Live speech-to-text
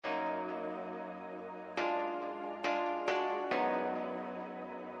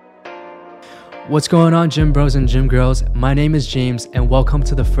What's going on, gym bros and gym girls? My name is James, and welcome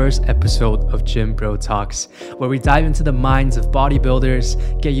to the first episode of Gym Bro Talks, where we dive into the minds of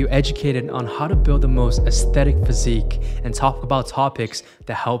bodybuilders, get you educated on how to build the most aesthetic physique, and talk about topics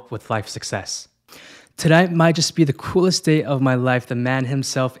that help with life success. Tonight might just be the coolest day of my life. The man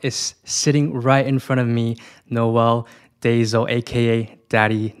himself is sitting right in front of me, Noel Deyzel, aka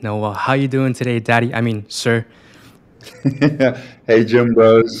Daddy Noel. How you doing today, Daddy? Sir. Hey, gym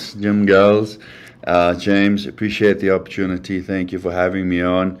bros, gym girls. James, appreciate the opportunity. Thank you for having me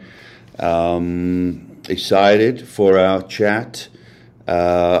on. Excited for our chat.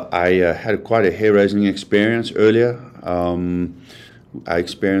 I had quite a hair-raising experience earlier. I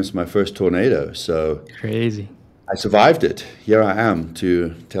experienced my first tornado, so Crazy. I survived it. Here I am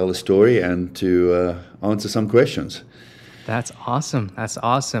to tell the story and to answer some questions. That's awesome. That's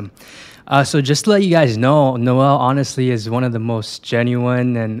awesome. So just to let you guys know, Noel honestly is one of the most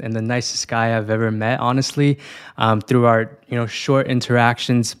genuine and the nicest guy I've ever met, honestly, through our short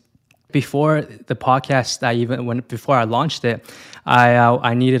interactions. Before the podcast, before I launched it,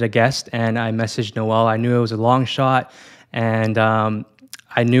 I needed a guest and I messaged Noel. I knew it was a long shot, and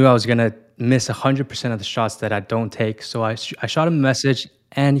I knew I was gonna miss 100% of the shots that I don't take. So I shot him a message,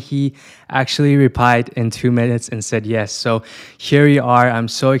 and he actually replied in 2 minutes and said yes. So here we are. I'm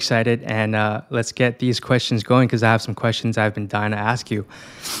so excited, and let's get these questions going because I have some questions I've been dying to ask you.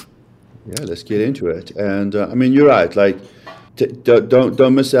 Yeah, let's get into it. And you're right. Like,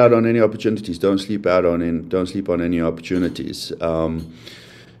 don't miss out on any opportunities. Don't sleep on any opportunities.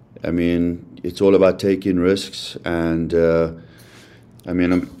 It's all about taking risks, and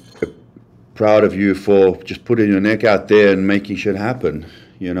I'm proud of you for just putting your neck out there and making shit happen.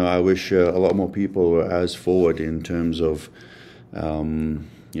 I wish a lot more people were as forward in terms of,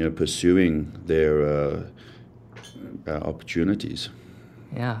 pursuing their opportunities.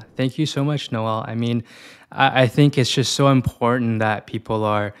 Yeah, thank you so much, Noel. I think it's just so important that people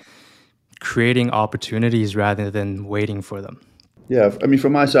are creating opportunities rather than waiting for them. Yeah,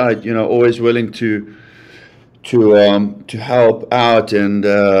 from my side, always willing to help out, and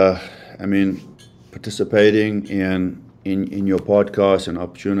participating in your podcast, and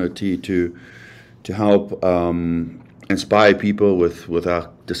opportunity to help inspire people with our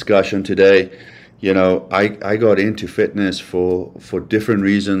discussion today. I got into fitness for different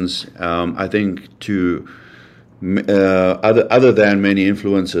reasons. I think other than many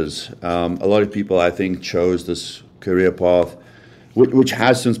influences, a lot of people, I think, chose this career path, which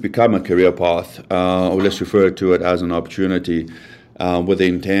has since become a career path, or let's refer to it as an opportunity, with the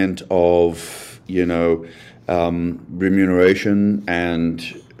intent of remuneration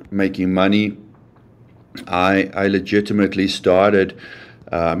and making money. I legitimately started.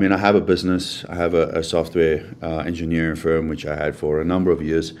 I have a business. I have a software engineering firm, which I had for a number of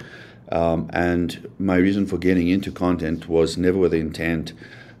years. And my reason for getting into content was never with the intent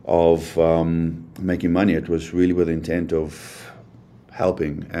of making money. It was really with the intent of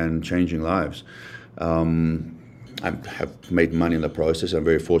helping and changing lives. I have made money in the process. I'm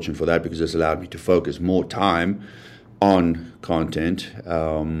very fortunate for that because it's allowed me to focus more time on content.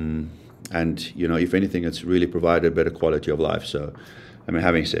 And, if anything, it's really provided a better quality of life. So,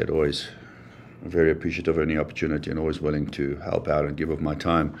 having said, always very appreciative of any opportunity and always willing to help out and give of my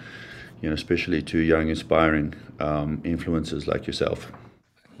time, especially to young, inspiring influencers like yourself.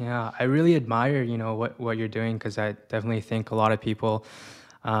 Yeah, I really admire, what you're doing because I definitely think a lot of people,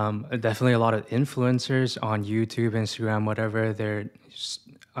 definitely a lot of influencers on YouTube, Instagram, whatever,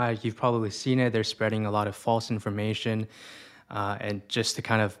 you've probably seen it. They're spreading a lot of false information, and just to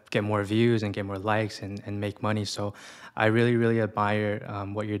kind of get more views and get more likes and make money. So I really, really admire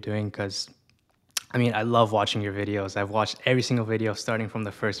what you're doing because, I love watching your videos. I've watched every single video starting from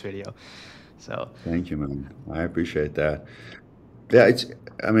the first video. So Thank you, man. I appreciate that. Yeah,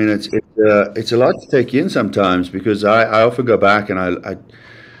 it's a lot to take in sometimes because I often go back and I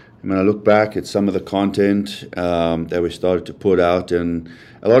look back at some of the content that we started to put out, and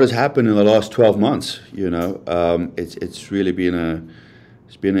a lot has happened in the last 12 months. It's really been an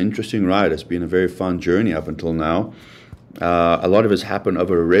interesting ride. It's been a very fun journey up until now. A lot of it's happened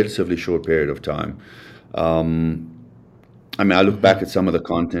over a relatively short period of time. I look back at some of the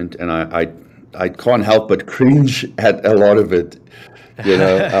content and I can't help but cringe at a lot of it,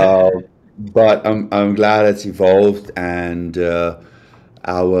 but I'm glad it's evolved, and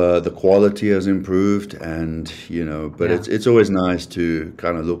the quality has improved, and but yeah. it's always nice to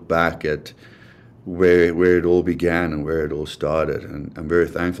kind of look back at where it all began and where it all started, and I'm very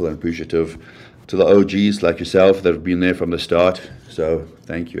thankful and appreciative to the OGs like yourself that have been there from the start. So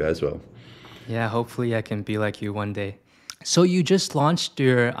thank you as well. Yeah, hopefully I can be like you one day. So you just launched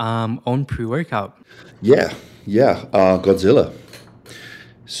your own pre-workout. Yeah, yeah, Godzilla.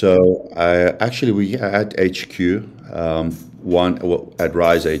 So I actually we at HQ, one well, at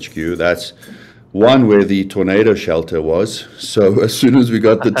Rise HQ. That's one where the tornado shelter was. So as soon as we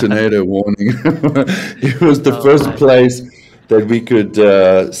got the tornado warning, it was the Oh, first nice. place that we could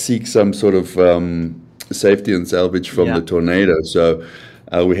seek some sort of safety and salvage from the Yeah. tornado. So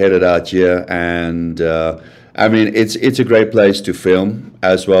we headed out here, and I mean it's a great place to film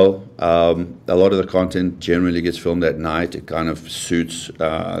as well. A lot of the content generally gets filmed at night. It kind of suits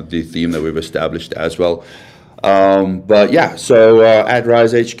the theme that we've established as well. But yeah, so at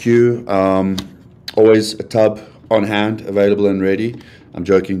Rise HQ, always a tub on hand, available and ready. I'm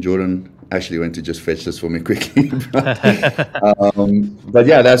joking, Jordan actually went to just fetch this for me quickly. But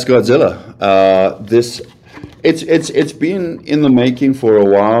yeah, that's Godzilla. This it's been in the making for a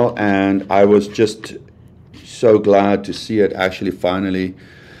while, and I was just so glad to see it actually finally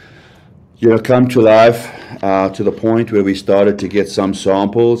come to life, to the point where we started to get some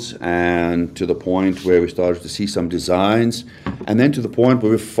samples, and to the point where we started to see some designs, and then to the point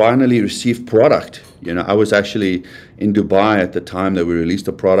where we finally received product. I was actually in Dubai at the time that we released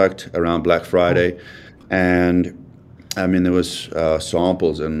the product around Black Friday, and I mean there was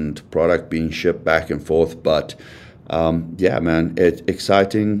samples and product being shipped back and forth, but yeah, man, it's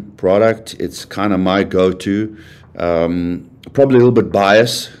exciting product. It's kind of my go-to. Probably a little bit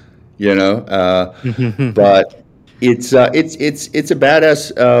biased, but it's a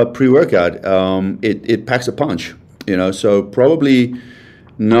badass pre-workout. It packs a punch, so probably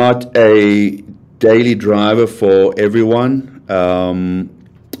not a daily driver for everyone.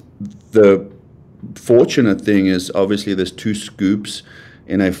 The fortunate thing is obviously there's 2 scoops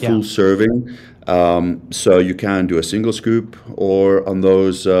in a Yeah. full serving. So you can do a single scoop, or on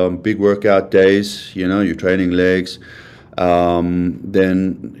those big workout days, you're training legs,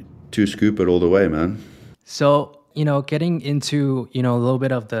 then 2 scoop it all the way, man. So, getting into, a little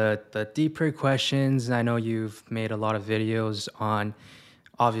bit of the deeper questions. I know you've made a lot of videos on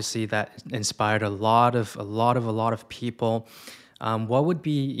obviously that inspired a lot of people. What would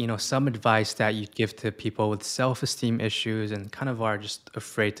be, some advice that you'd give to people with self-esteem issues and kind of are just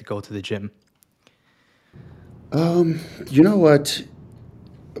afraid to go to the gym? You know what?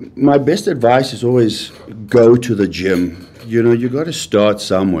 My best advice is always go to the gym. You got to start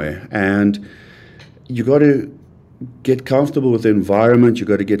somewhere, and you got to get comfortable with the environment. You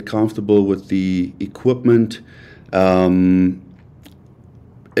got to get comfortable with the equipment. Um,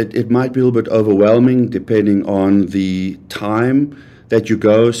 it might be a little bit overwhelming depending on the time that you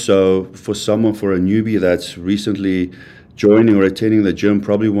go. So for a newbie that's recently joining or attending the gym,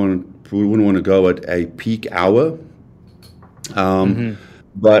 probably wouldn't want to go at a peak hour. Hmm.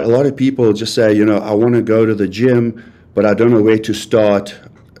 But a lot of people just say, I want to go to the gym, but I don't know where to start.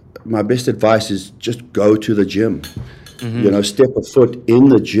 My best advice is just go to the gym. Hmm. Step a foot in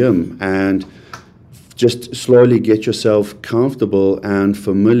the gym and just slowly get yourself comfortable and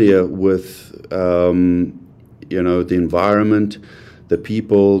familiar with, the environment, the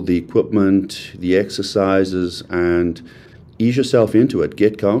people, the equipment, the exercises, and ease yourself into it.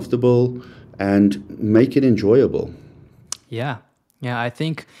 Get comfortable and make it enjoyable. Yeah. Yeah. I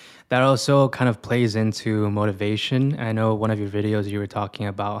think that also kind of plays into motivation. I know one of your videos you were talking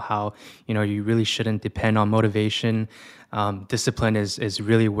about how, you really shouldn't depend on motivation. Discipline is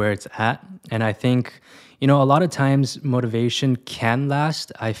really where it's at. And I think, a lot of times motivation can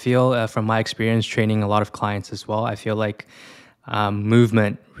last. I feel from my experience training a lot of clients as well, I feel like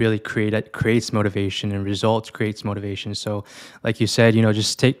movement really creates motivation and results creates motivation. So like you said,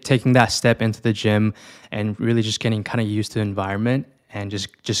 just taking that step into the gym and really just getting kind of used to the environment and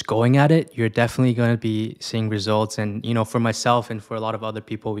just going at it, you're definitely going to be seeing results. And for myself and for a lot of other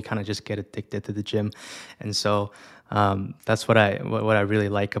people, we kind of just get addicted to the gym. And so that's what I really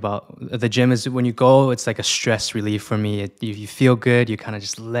like about the gym is when you go, it's like a stress relief for me. You feel good, you kind of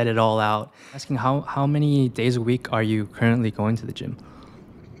just let it all out. Asking how many days a week are you currently going to the gym?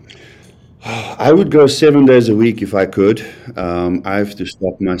 I would go 7 days a week if I could. I have to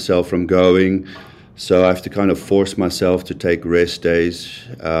stop myself from going. So I have to kind of force myself to take rest days,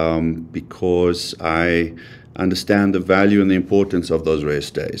 because I understand the value and the importance of those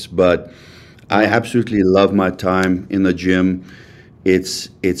rest days. But I Yeah. absolutely love my time in the gym. It's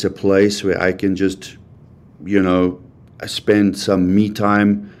a place where I can just, you know, spend some me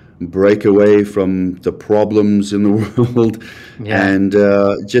time, break away from the problems in the world, Yeah. and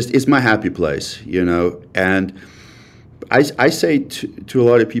just it's my happy place, And I say to a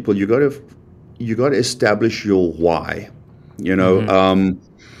lot of people, you got to establish your why. You know, Hmm.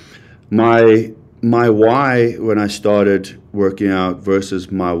 my my why when I started working out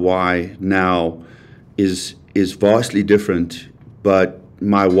versus my why now is vastly different, but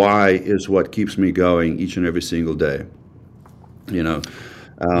my why is what keeps me going each and every single day. You know,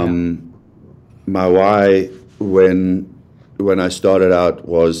 Yeah. my why when I started out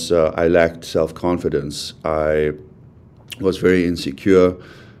was I lacked self confidence. I was very insecure.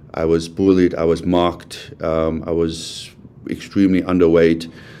 I was bullied. I was mocked. I was extremely underweight,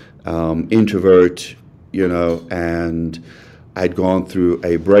 introvert, and I'd gone through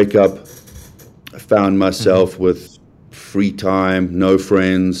a breakup. I found Hmm. myself with free time, no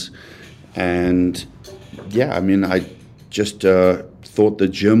friends, and yeah, I mean, I just thought the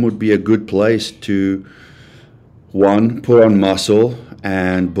gym would be a good place to one, put on muscle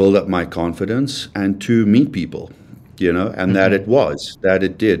and build up my confidence, and two, meet people, and that Hmm. it was, that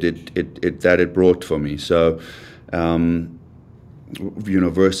it did, that it brought for me. So, um,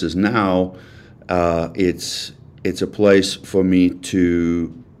 versus now, it's a place for me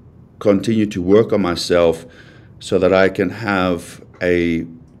to continue to work on myself so that I can have a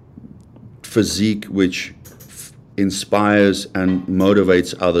physique which inspires and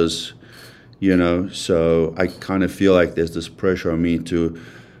motivates others. So I kind of feel like there's this pressure on me to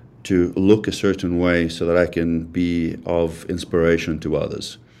look a certain way so that I can be of inspiration to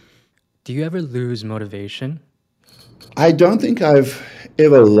others. Do you ever lose motivation? I don't think I've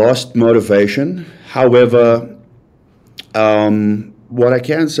ever lost motivation. Hmm. However, what I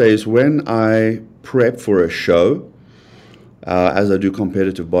can say is when I prep for a show, as I do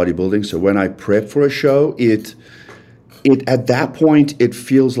competitive bodybuilding, so when I prep for a show, it at that point it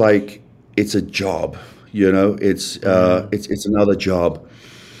feels like it's a job. It's another job.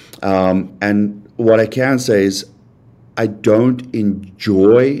 And what I can say is I don't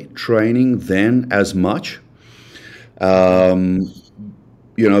enjoy training then as much, Hmm.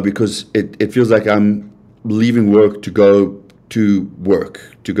 because it feels like I'm leaving work to go to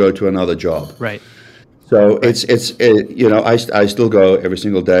work, to go to another job. Right. So Right. I still go every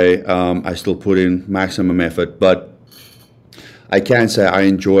single day. I still put in maximum effort, but I can say I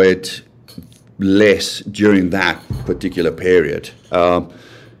enjoy it less during that particular period.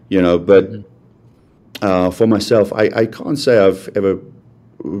 But Hmm. for myself, I can't say I've ever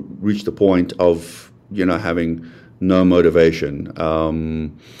reached the point of having no motivation.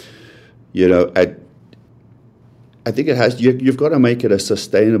 I think you've got to make it as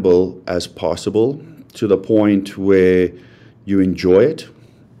sustainable as possible to the point where you enjoy it.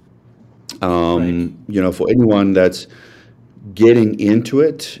 Right. For anyone that's getting into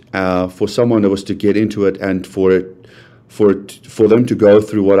it, for someone that was to get into it, and for them to go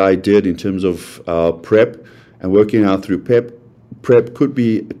through what I did in terms of prep and working out through prep could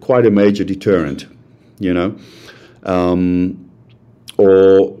be quite a major deterrent, you know,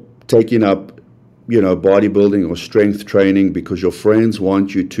 or taking up, bodybuilding or strength training because your friends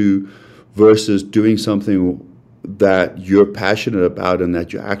want you to, versus doing something that you're passionate about and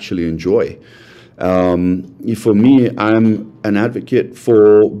that you actually enjoy. For me, I'm an advocate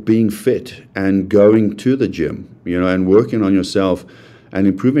for being fit and going to the gym, and working on yourself and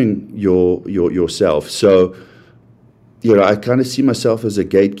improving yourself. So, I kind of see myself as a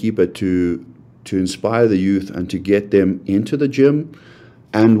gatekeeper to inspire the youth and to get them into the gym,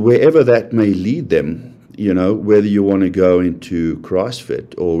 and wherever that may lead them. Whether you want to go into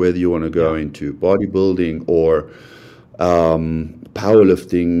CrossFit or whether you want to Yeah. go into bodybuilding or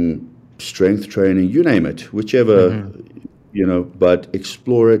powerlifting, strength training, you name it, whichever, Hmm. but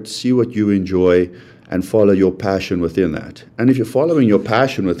explore it, see what you enjoy, and follow your passion within that. And if you're following your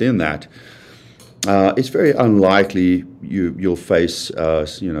passion within that, it's very unlikely you'll face, or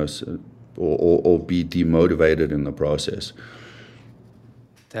be demotivated in the process.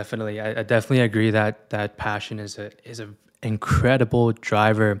 Definitely. I definitely agree that that passion is a incredible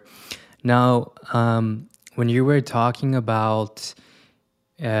driver. Now, when you were talking about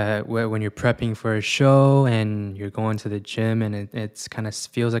when you're prepping for a show and you're going to the gym and it's kind of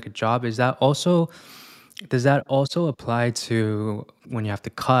feels like a job, is that also does that also apply to when you have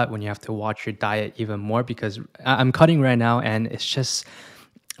to cut, when you have to watch your diet even more? Because I'm cutting right now and it's just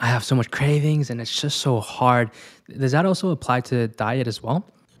I have so much cravings and it's just so hard. Does that also apply to diet as well?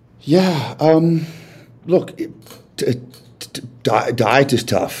 Yeah. Look, diet is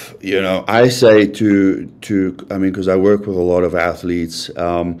tough. I say I mean, because I work with a lot of athletes,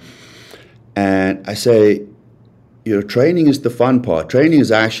 and I say, training is the fun part. Training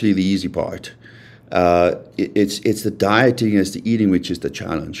is actually the easy part. It's the dieting, it's the eating, which is the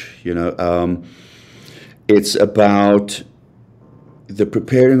challenge. It's about the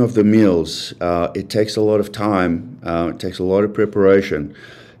preparing of the meals. It takes a lot of time. It takes a lot of preparation.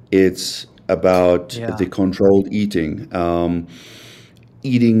 It's about Yeah. the controlled eating,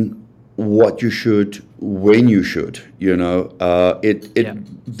 eating what you should when you should. Yeah.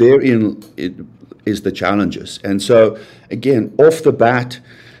 Therein it is the challenges. And so again, off the bat,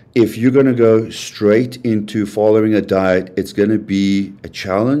 if you're going to go straight into following a diet, it's going to be a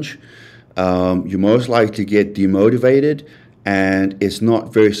challenge. You most likely get demotivated, and it's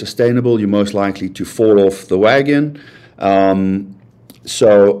not very sustainable. You're most likely to fall off the wagon.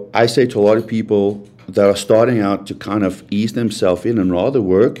 So I say to a lot of people that are starting out to kind of ease themselves in and rather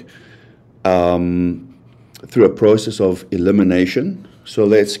work through a process of elimination. So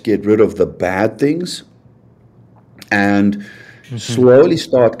let's get rid of the bad things and slowly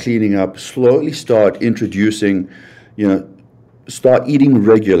start cleaning up, slowly start introducing, start eating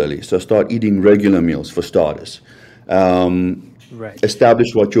regularly. So start eating regular meals for starters. Right.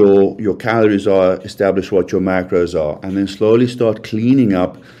 Establish what your calories are, establish what your macros are, and then slowly start cleaning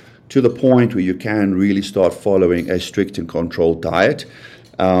up to the point where you can really start following a strict and controlled diet.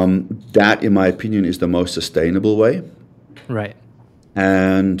 That, in my opinion, is the most sustainable way. Right.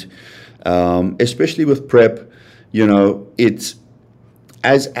 And especially with prep, it's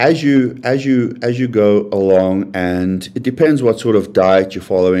as you go along, and it depends what sort of diet you're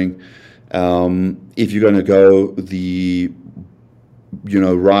following. If you're going to go the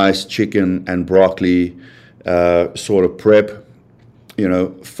rice, chicken, and broccoli sort of prep,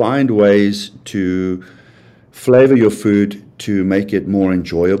 find ways to flavor your food to make it more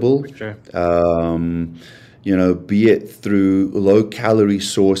enjoyable. Sure. Be it through low-calorie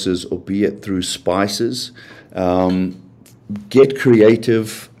sources or be it through spices. Get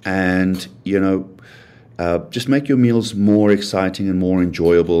creative and, just make your meals more exciting and more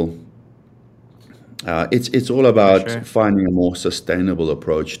enjoyable. It's all about finding a more sustainable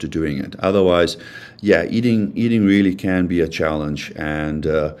approach to doing it. Otherwise, eating really can be a challenge, and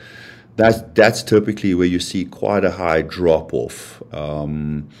that's typically where you see quite a high drop off.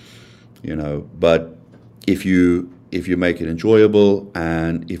 But if you make it enjoyable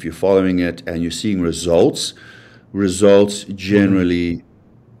and if you're following it and you're seeing results generally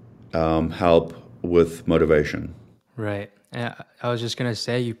help with motivation. Right. Yeah, I was just gonna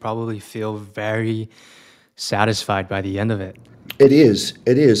say you probably feel very satisfied by the end of it. It is,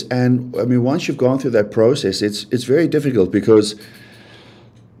 and I mean, once you've gone through that process, it's very difficult because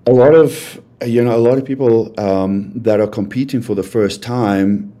a lot of people that are competing for the first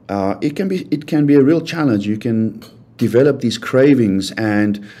time, it can be a real challenge. You can develop these cravings,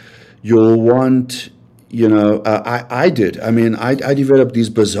 and you'll want. I did. I mean, I developed these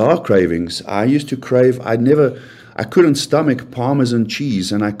bizarre cravings. I used to crave. I couldn't stomach Parmesan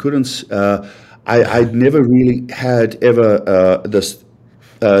cheese, and I couldn't. I'd never really had ever this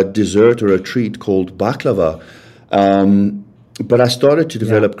dessert or a treat called baklava, but I started to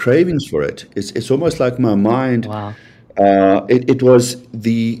develop cravings for it. It's almost like my mind. Wow. It was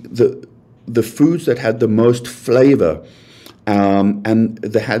the foods that had the most flavor, and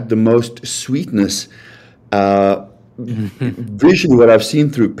they had the most sweetness. Visually, what I've seen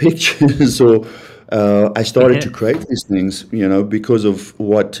through pictures, or I started to crave these things, because of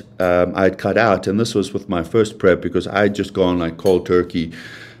what I'd cut out. And this was with my first prep, because I'd just gone like cold turkey,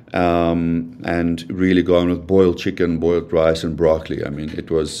 and really gone with boiled chicken, boiled rice, and broccoli. I mean,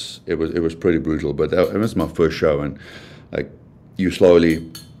 it was pretty brutal, but it was my first show, and like you slowly,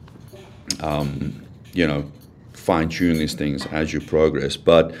 fine tune these things as you progress.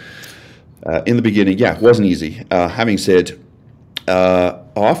 But in the beginning, it wasn't easy. Having said,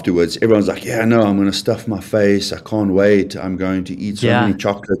 afterwards, everyone's like, I'm going to stuff my face. I can't wait. I'm going to eat so many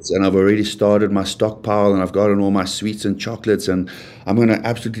chocolates, and I've already started my stockpile, and I've gotten all my sweets and chocolates, and I'm going to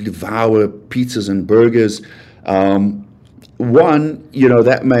absolutely devour pizzas and burgers. That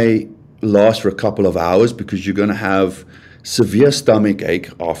may last for a couple of hours because you're going to have severe stomach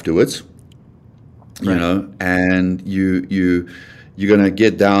ache afterwards, and you're gonna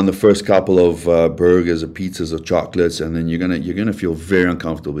get down the first couple of burgers or pizzas or chocolates, and then you're gonna feel very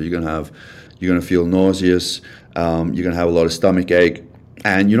uncomfortable. You're gonna feel nauseous. You're gonna have a lot of stomach ache,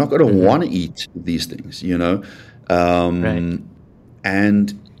 and you're not gonna want to eat these things.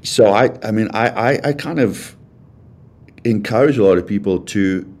 And so I kind of encourage a lot of people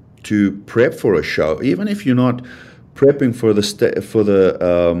to prep for a show, even if you're not prepping for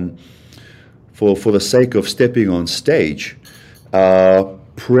the sake of stepping on stage.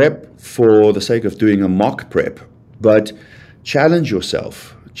 Prep for the sake of doing a mock prep, but challenge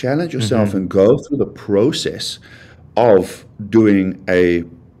yourself and go through the process of doing a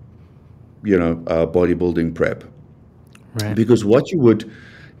bodybuilding prep, because what you would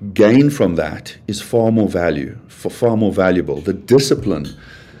gain from that is far more valuable. The discipline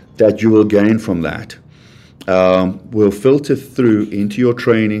that you will gain from that will filter through into your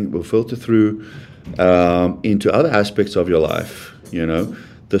training, will filter through into other aspects of your life. You know,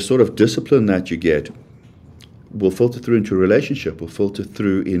 the sort of discipline that you get will filter through into a relationship, will filter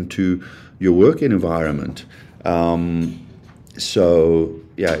through into your working environment. So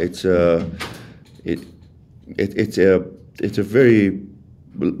yeah, it, it's a very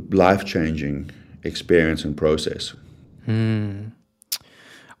life changing experience and process.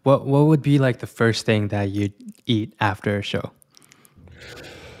 What would be like the first thing that you'd eat after a show?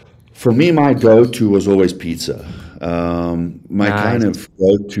 For me, my go-to was always pizza. My kind Nice. of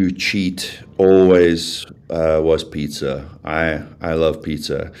go-to cheat always was pizza. I love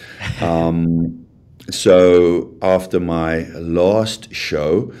pizza. So after my last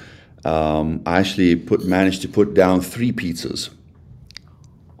show, I actually managed to put down 3 pizzas.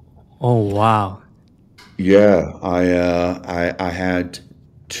 Oh wow. Yeah, I had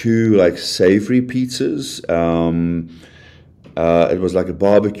 2 like savory pizzas. It was like a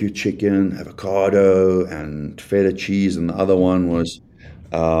barbecue chicken, avocado, and feta cheese, and the other one was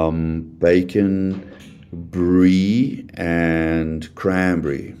bacon, brie, and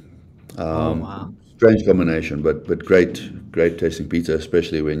cranberry. Oh wow. Strange combination, but great tasting pizza,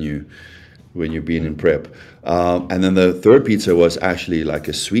 especially when you've been in prep. And then the third pizza was actually like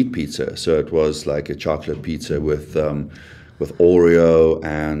a sweet pizza, so it was like a chocolate pizza with Oreo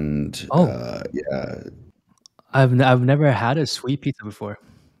and Oh, yeah. I've never had a sweet pizza before.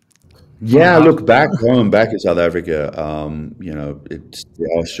 Yeah, How? look back, going back in South Africa, you know,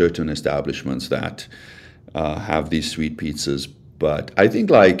 there are certain establishments that have these sweet pizzas, but I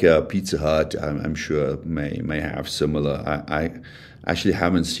think like Pizza Hut, I'm sure may have similar. I actually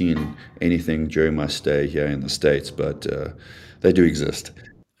haven't seen anything during my stay here in the States, but they do exist.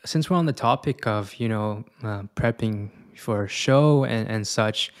 Since we're on the topic of prepping for a show and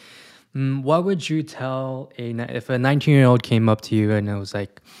such, what would you tell if a 19-year-old came up to you and it was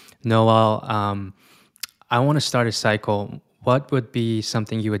like, Noel, I want to start a cycle. What would be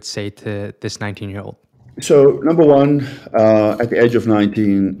something you would say to this 19-year-old? So, number one, at the age of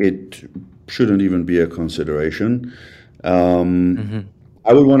 19, it shouldn't even be a consideration. Um, Mm-hmm.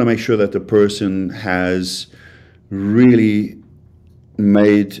 I would want to make sure that the person has really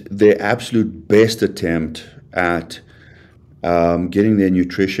made their absolute best attempt at getting their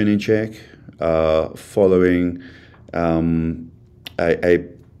nutrition in check, following a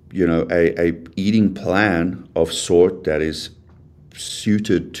a eating plan of sort that is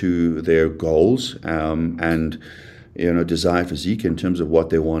suited to their goals and desired physique in terms of what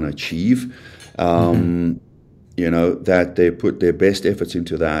they want to achieve. Mm-hmm. That they put their best efforts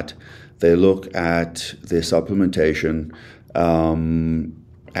into that. They look at their supplementation,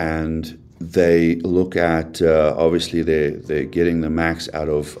 and they look at obviously they're getting the max out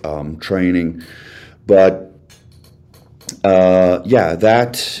of training, but yeah,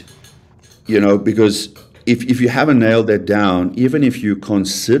 that because if you haven't nailed that down, even if you're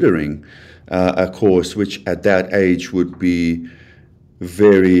considering a course which at that age would be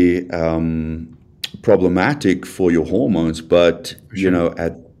very problematic for your hormones, but For sure.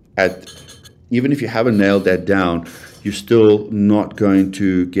 at even if you haven't nailed that down, you're still not going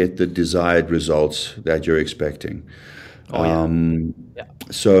to get the desired results that you're expecting. Oh yeah. Yeah.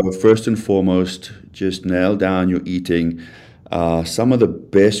 So first and foremost, just nail down your eating. Some of the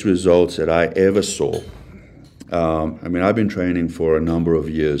best results that I ever saw. I mean, I've been training for a number of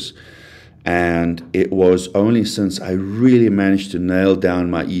years, and it was only since I really managed to nail down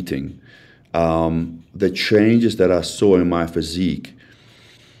my eating, the changes that I saw in my physique.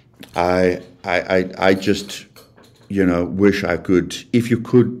 I just wish I could. If you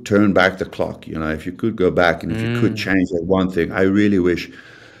could turn back the clock, if you could go back and if you could Mm. change that one thing, I really wish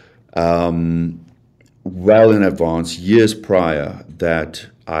well in advance, years prior, that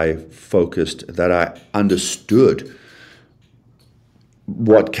I focused, that I understood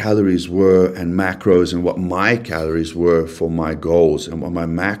what calories were and macros and what my calories were for my goals and what my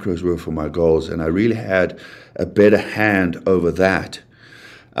macros were for my goals. And I really had a better hand over that,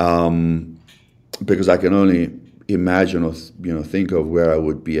 because I can only imagine or think of where I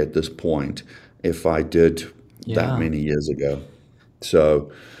would be at this point if I did that Yeah. many years ago.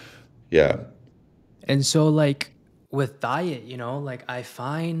 So, yeah. And so like with diet, like I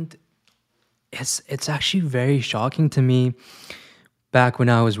find it's actually very shocking to me back when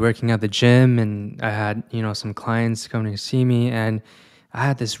I was working at the gym and I had, some clients coming to see me and I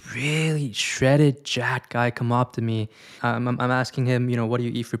had this really shredded, jacked guy come up to me. I'm asking him, what do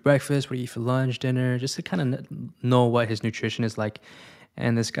you eat for breakfast? What do you eat for lunch, dinner? Just to kind of know what his nutrition is like.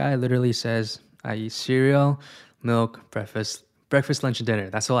 And this guy literally says, I eat cereal, milk, breakfast, lunch, and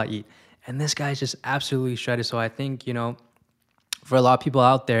dinner. That's all I eat. And this guy's just absolutely shredded. So I think, for a lot of people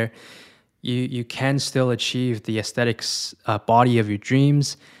out there, you can still achieve the aesthetics body of your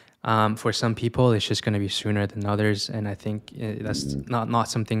dreams. For some people, it's just going to be sooner than others, and I think that's not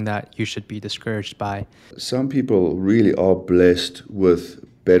something that you should be discouraged by. Some people really are blessed with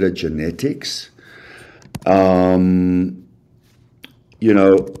better genetics. Um, you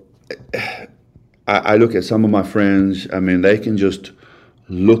know, I look at some of my friends. I mean, they can just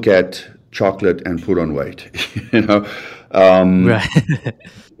look at chocolate and put on weight. you know, um, Right.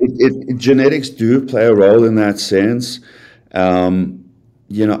 genetics do play a role in that sense. Um,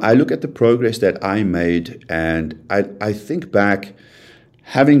 I look at the progress that I made, and I think back,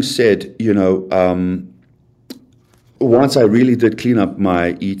 having said, once I really did clean up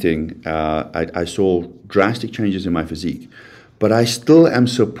my eating, I saw drastic changes in my physique. But I still am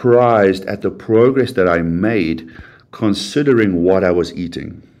surprised at the progress that I made considering what I was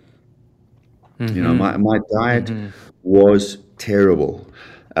eating. Mm-hmm. My diet Mm-hmm. was terrible.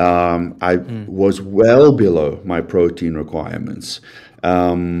 I was well below my protein requirements.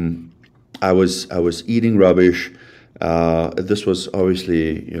 Um, I was eating rubbish. This was obviously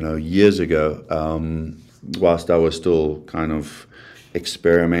years ago, whilst I was still kind of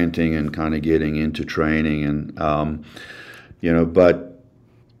experimenting and kind of getting into training, and but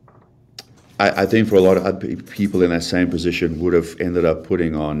I think for a lot of other people in that same position would have ended up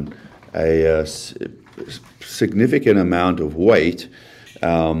putting on a significant amount of weight.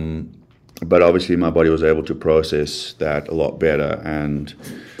 But obviously my body was able to process that a lot better. And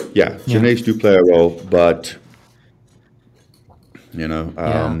yeah, Yeah. genetics do play a role, but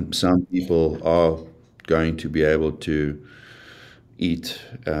Yeah. some people are going to be able to eat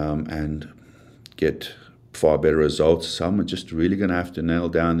and get far better results. Some are just really going to have to nail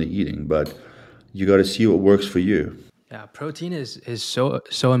down the eating, but you got to see what works for you. Yeah. Protein is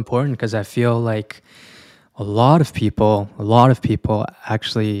so important because I feel like a lot of people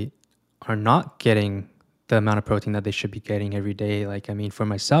actually are not getting the amount of protein that they should be getting every day. Like, I mean, for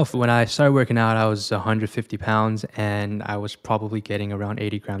myself, when I started working out, I was 150 pounds and I was probably getting around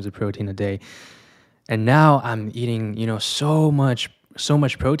 80 grams of protein a day. And now I'm eating, so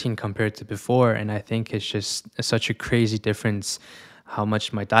much protein compared to before. And I think it's just such a crazy difference how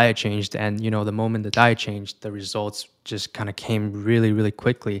much my diet changed. And, the moment the diet changed, the results just kind of came really, really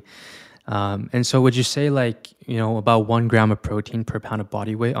quickly. And so would you say like, about 1 gram of protein per pound of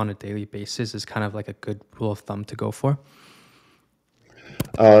body weight on a daily basis is kind of like a good rule of thumb to go for?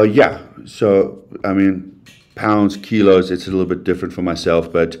 Yeah. So, I mean, pounds, kilos, it's a little bit different for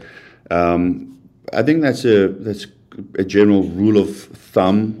myself, but I think that's a general rule of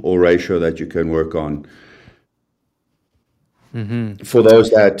thumb or ratio that you can work on. Mm-hmm. For those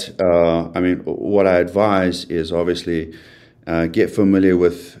that, I mean, what I advise is obviously get familiar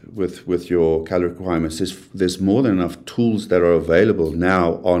with your calorie requirements. There's more than enough tools that are available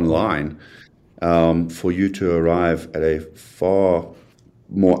now Yeah. online for you to arrive at a far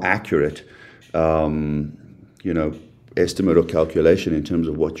more accurate, um, you know, estimate or calculation in terms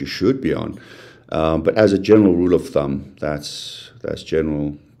of what you should be on. But as a general rule of thumb, that's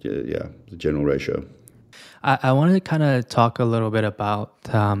general, yeah, the general ratio. I wanted to kind of talk a little bit about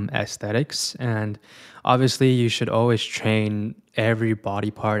aesthetics. And obviously, you should always train every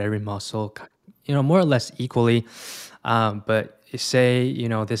body part, every muscle, more or less equally. But say,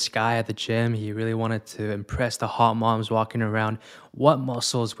 this guy at the gym, he really wanted to impress the hot moms walking around. What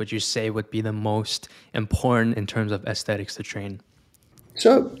muscles would you say would be the most important in terms of aesthetics to train?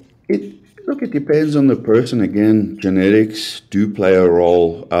 So it look, it depends on the person. Again, genetics do play a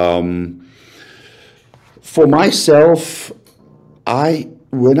role. For myself, I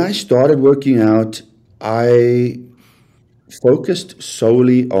when I started working out, I focused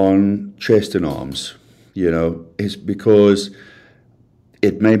solely on chest and arms. It's because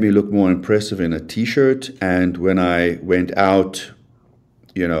it made me look more impressive in a t-shirt, and when I went out,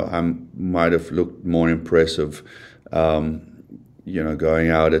 I might have looked more impressive, going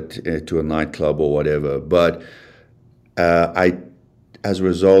out to a nightclub or whatever. But I as a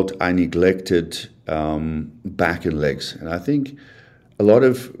result, I neglected back and legs, and I think a lot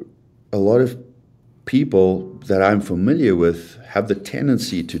of a lot of people that I'm familiar with have the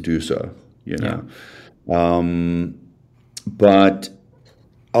tendency to do so. You Yeah, know, um, but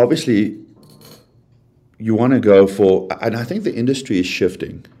obviously you want to go for, and I think the industry is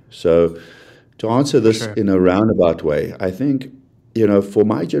shifting. So to answer for this sure. in a roundabout way, I think for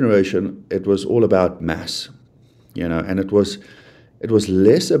my generation, it was all about mass. And it was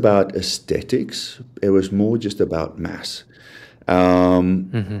less about aesthetics. It was more just about mass.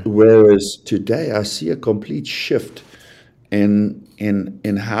 Hmm. Whereas today, I see a complete shift,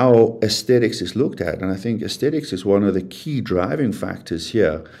 in how aesthetics is looked at. And I think aesthetics is one of the key driving factors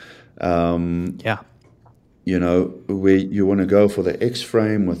here. Yeah. You know, where you want to go for the X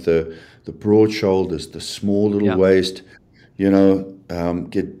frame with the broad shoulders, the small little Yeah. waist, you know,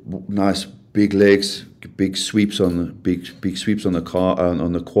 get nice big legs, big sweeps on the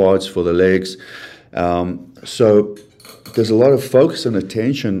on the quads for the legs. So there's a lot of focus and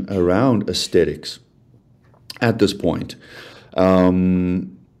attention around aesthetics at this point. You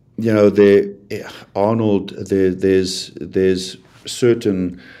know, Arnold, there's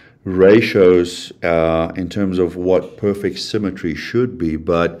certain ratios in terms of what perfect symmetry should be,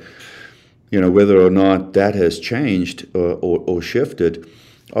 but you know, whether or not that has changed or shifted,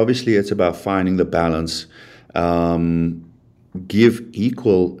 obviously it's about finding the balance. Give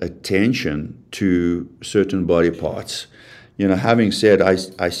equal attention to certain body parts. You know, having said,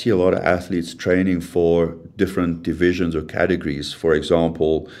 I see a lot of athletes training for different divisions or categories. For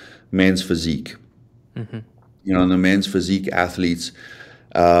example, men's physique. You know, the men's physique athletes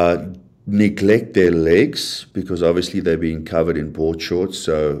neglect their legs because obviously they're being covered in board shorts.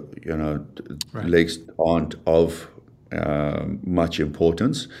 So, you know, Right. legs aren't of much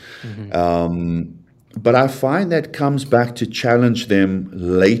importance. But I find that comes back to challenge them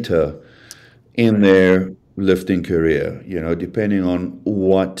later in Right. their lifting career, you know, depending on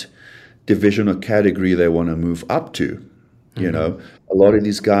what division or category they want to move up to. You know, a lot of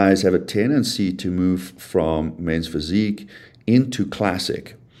these guys have a tendency to move from men's physique into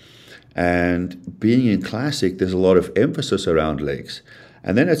classic. And being in classic, there's a lot of emphasis around legs.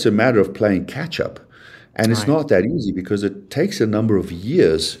 And then it's a matter of playing catch up. And it's Right. not that easy because it takes a number of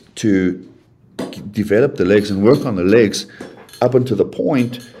years to develop the legs and work on the legs up until the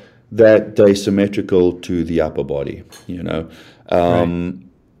point that they're symmetrical to the upper body, you know. Right.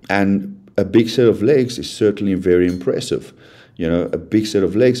 And a big set of legs is certainly very impressive. You know, a big set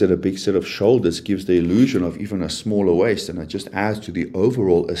of legs and a big set of shoulders gives the illusion of even a smaller waist, and it just adds to the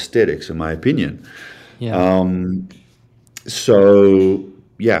overall aesthetics, in my opinion. Yeah. So,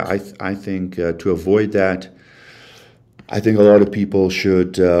 yeah, I think to avoid that, I think a lot of people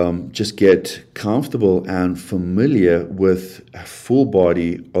should just get comfortable and familiar with a full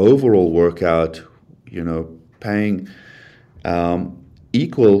body overall workout, you know, paying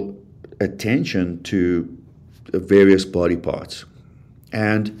equal attention to the various body parts.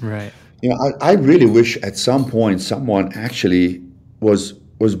 And, Right. you know, I really wish at some point someone actually was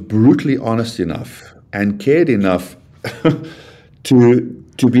brutally honest enough and cared enough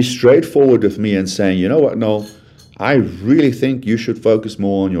to be straightforward with me and saying, you know what, no, I really think you should focus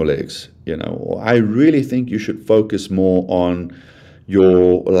more on your legs, you know, or I really think you should focus more on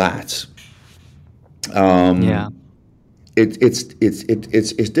your lats. Yeah.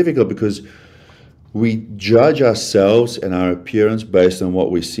 It's difficult because we judge ourselves and our appearance based on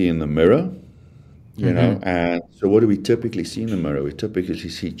what we see in the mirror, you know. And so what do we typically see in the mirror? We typically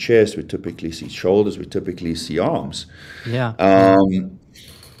see chest, we typically see shoulders, we typically see arms. Yeah. Yeah.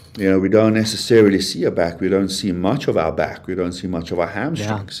 You know, we don't necessarily see a back. We don't see much of our back. We don't see much of our Yeah.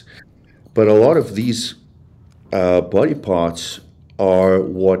 hamstrings. But a lot of these body parts are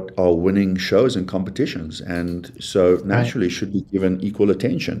what are winning shows and competitions, and so Right. naturally should be given equal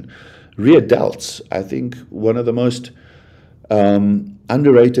attention. Rear delts, I think, one of the most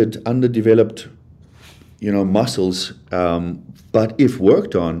underrated, underdeveloped, you know, muscles. But if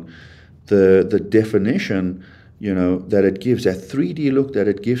worked on, the definition, you know, that it gives, that 3D look that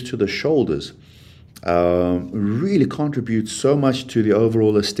it gives to the shoulders, really contributes so much to the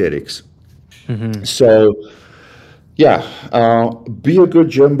overall aesthetics. So, yeah, be a good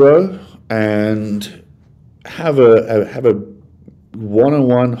gym bro and have a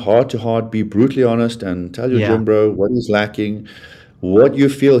one-on-one, heart-to-heart, be brutally honest and tell your Yeah. gym bro what he's lacking, what you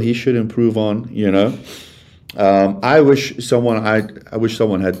feel he should improve on, you know. I wish someone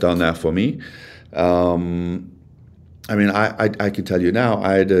had done that for me. I mean, I can tell you now,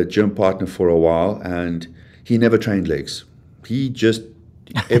 I had a gym partner for a while, and he never trained legs. He just,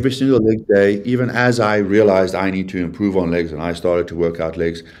 every single leg day, even as I realized I need to improve on legs and I started to work out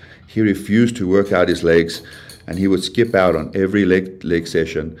legs, he refused to work out his legs, and he would skip out on every leg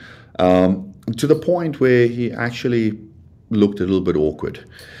session, to the point where he actually looked a little bit awkward,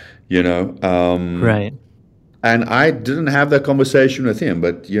 you know. Right. And I didn't have that conversation with him,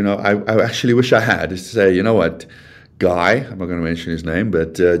 but you know, I actually wish I had. Is to say, you know what, guy, I'm not going to mention his name,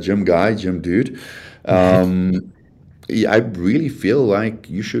 but Jim dude, yeah, I really feel like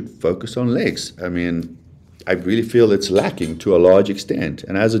you should focus on legs. I mean, I really feel it's lacking to a large extent.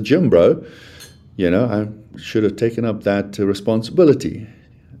 And as a gym bro, you know, I should have taken up that responsibility.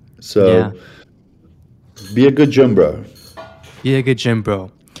 Yeah. So be a good gym bro. Be a good gym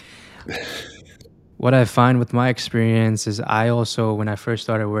bro. What I find with my experience is I also, when I first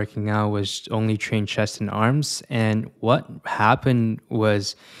started working out, was only trained chest and arms. And what happened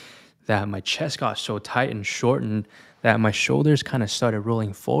was that my chest got so tight and shortened that my shoulders kind of started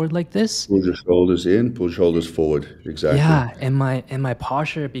rolling forward like this. Pull your shoulders in, pull shoulders forward. Exactly. Yeah, and my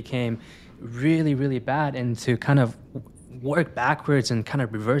posture became really, really bad. And to kind of work backwards and kind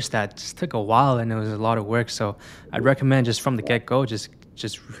of reverse that just took a while, and it was a lot of work. So I'd recommend just from the get go, just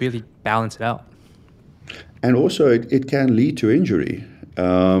really balance it out. And also, it can lead to injury.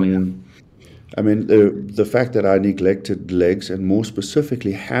 Oh yeah. I mean, the fact that I neglected legs and more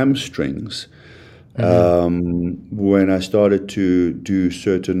specifically hamstrings Mm-hmm. when I started to do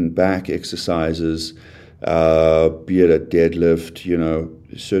certain back exercises, be it a deadlift,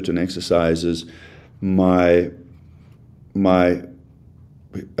 certain exercises, my my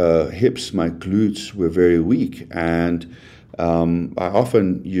hips, my glutes were very weak, and I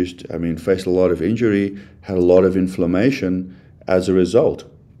often faced a lot of injury, had a lot of inflammation as a result.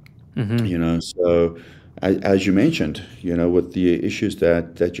 Mm-hmm. So as you mentioned, with the issues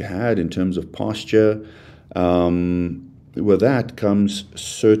that you had in terms of posture, with that comes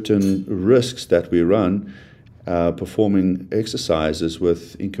certain risks that we run performing exercises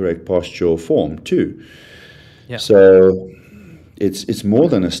with incorrect posture or form too. Yeah. So it's more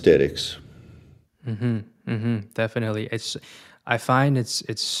than aesthetics. Mm-hmm. Mm-hmm. Definitely. I find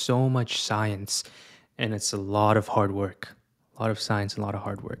it's so much science and it's a lot of hard work. A lot of science and a lot of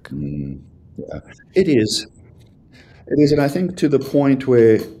hard work. Yeah, it is. It is, and I think to the point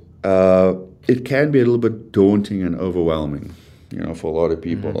where uh, it can be a little bit daunting and overwhelming, for a lot of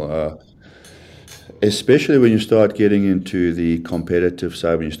Mm-hmm. people, especially when you start getting into the competitive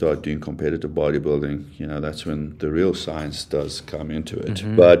side, when you start doing competitive bodybuilding. That's when the real science does come into it.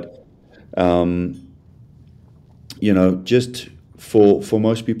 Mm-hmm. But just for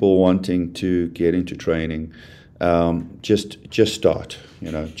most people wanting to get into training, just start.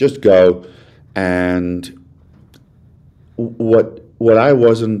 Just go. And what I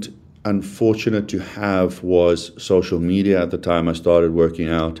wasn't unfortunate to have was social media at the time I started working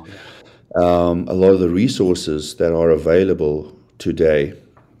out. Oh yeah. A lot of the resources that are available today.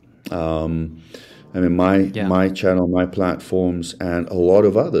 I mean, my Yeah. my channel, my platforms, and a lot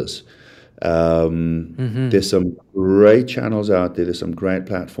of others. Mm-hmm. There's some great channels out there. There's some great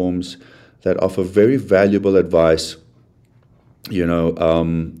platforms that offer very valuable advice.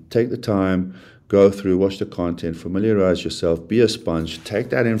 Take the time, go through, watch the content, familiarize yourself, be a sponge, take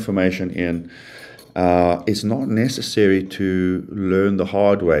that information in. It's not necessary to learn the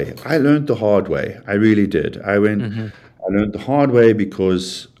hard way. I learned the hard way. I really did. Mm-hmm. I learned the hard way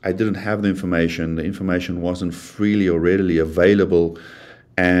because I didn't have the information. The information wasn't freely or readily available.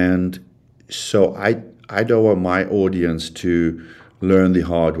 And so I don't want my audience to learn the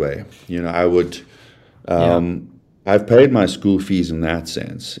hard way. I would Yeah. I've paid my school fees in that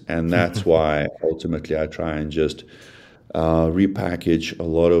sense, and that's why ultimately I try and just repackage a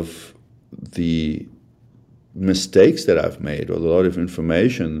lot of the mistakes that I've made, or a lot of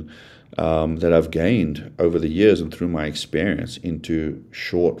information that I've gained over the years and through my experience into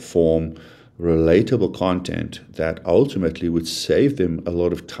short form, relatable content that ultimately would save them a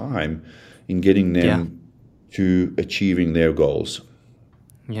lot of time in getting Yeah. them to achieving their goals.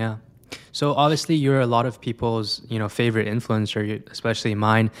 Yeah. So obviously you're a lot of people's, favorite influencer, especially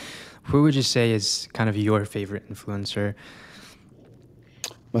mine. Who would you say is kind of your favorite influencer?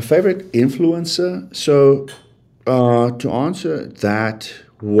 My favorite influencer. So, to answer that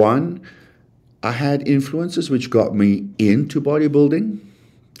one, I had influencers which got me into bodybuilding.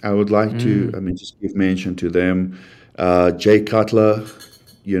 I would like to, Mm, just give mention to them. Jay Cutler,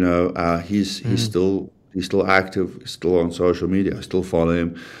 mm, he's still active, he's still on social media. I still follow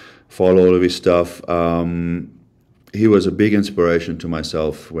him, follow all of his stuff. He was a big inspiration to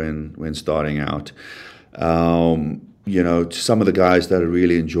myself when starting out. Some of the guys that I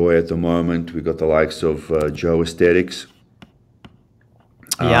really enjoy at the moment, we got the likes of Joe Aesthetics.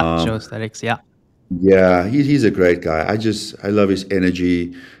 yeah, Joe Aesthetics. Yeah. Yeah, he's a great guy. I love his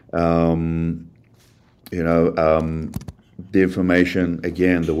energy. Um, you know, um, the information,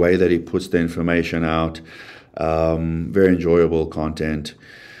 again, the way that he puts the information out, very enjoyable content.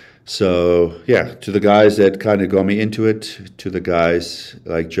 So yeah, to the guys that kind of got me into it, to the guys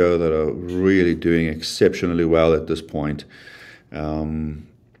like Joe that are really doing exceptionally well at this point. Um,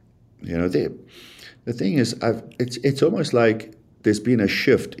 the thing is, it's almost like there's been a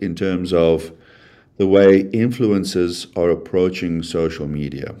shift in terms of the way influencers are approaching social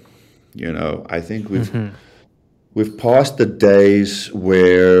media. I think Hmm. we've passed the days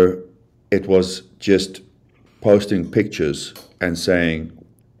where it was just posting pictures and saying,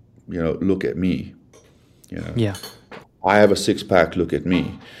 look at me. Yeah. I have a six-pack, look at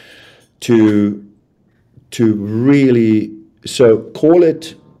me. To really, so call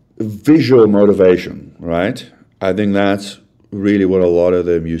it visual motivation, right? I think that's really what a lot of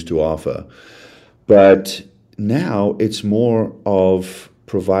them used to offer. But now it's more of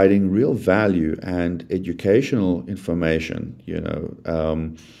providing real value and educational information,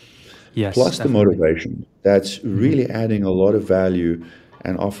 Yes, plus the definitely. motivation. That's Hmm. really adding a lot of value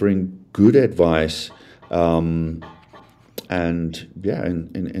and offering good advice, and yeah,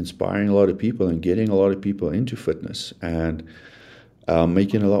 and inspiring a lot of people and getting a lot of people into fitness and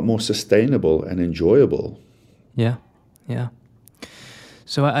making it a lot more sustainable and enjoyable. Yeah. Yeah.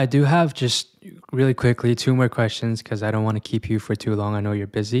 So I do have just really quickly two more questions because I don't want to keep you for too long. I know you're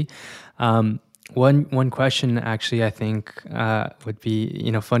busy. One question actually I think would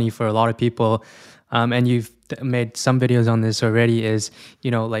be funny for a lot of people, and you've made some videos on this already. Is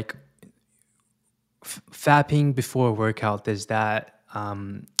like fapping before a workout, does that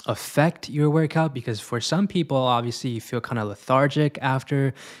affect your workout? Because for some people, obviously, you feel kind of lethargic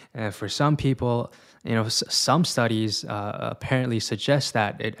after. For some people, some studies apparently suggest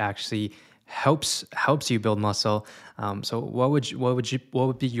that it actually helps you build muscle. So, what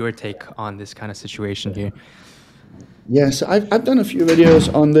would be your take on this kind of situation here? Yes, I've done a few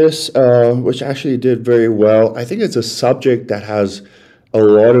videos on this, which actually did very well. I think it's a subject that has a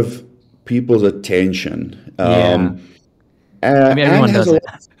lot of people's attention, Yeah, I mean and everyone has does a it.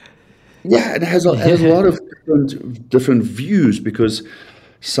 lot, yeah, it has a Yeah. lot of different views because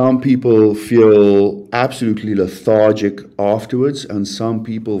some people feel absolutely lethargic afterwards, and some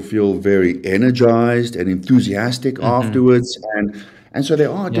people feel very energized and enthusiastic Hmm. afterwards, and so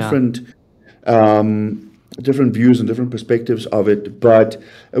there are Yeah. different views and different perspectives of it. But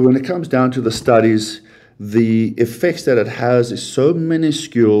when it comes down to the studies, the effects that it has is so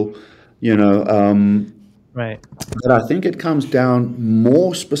minuscule, you know, Right. that I think it comes down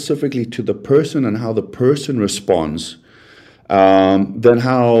more specifically to the person and how the person responds, than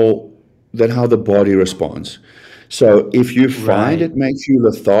how the body responds. So if you find Right. it makes you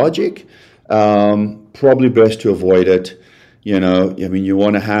lethargic, probably best to avoid it. I mean, you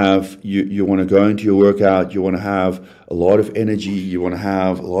want to go into your workout, you want to have a lot of energy, you want to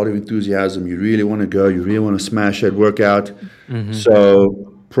have a lot of enthusiasm, you really want to go, you really want to smash that workout. Hmm. So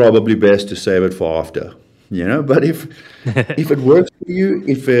probably best to save it for after. But if it works for you,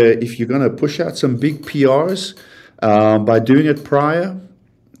 if you're gonna push out some big PRs by doing it prior,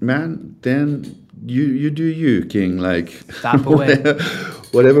 man, then you do you, King. Like Fap away.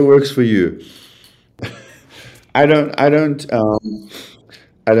 whatever works for you. I don't I don't um,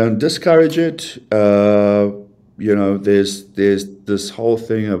 I don't discourage it. There's this whole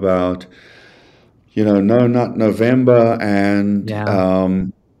thing about no, not November, and Yeah.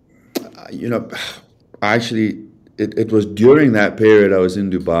 you know, actually, it was during that period I was in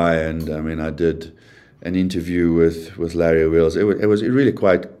Dubai, and I mean, I did an interview with Larry Wheels. It was really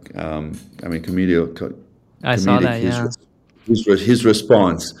quite, I mean, I saw comedic that. Yeah. his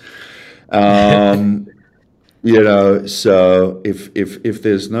response. Um, so if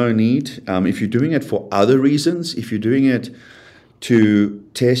there's no need, if you're doing it for other reasons, if you're doing it to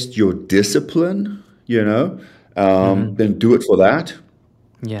test your discipline, Hmm. then do it for that.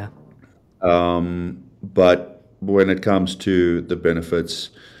 Yeah. But when it comes to the benefits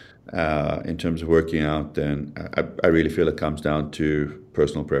in terms of working out, then I really feel it comes down to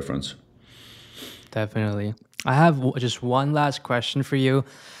personal preference. Definitely. I have just one last question for you.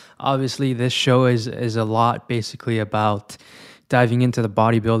 Obviously, this show is a lot basically about diving into the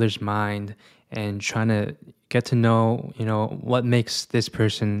bodybuilder's mind and trying to get to know, what makes this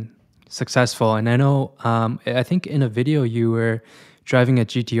person successful. And I know, I think in a video you were driving a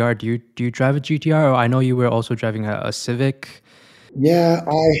GTR. Do you drive a GTR? Or I know you were also driving a Civic. Yeah,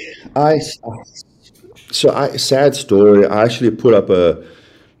 sad story. I actually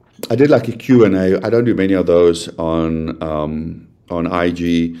I did like a Q&A. I don't do many of those on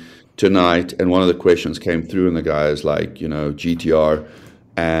IG tonight. And one of the questions came through, and the guy is like, GTR.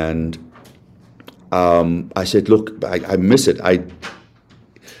 And I said, look, I miss it.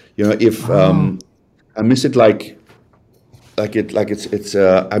 If Oh, I miss it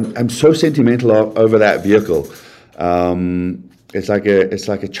I'm so sentimental over that vehicle. It's like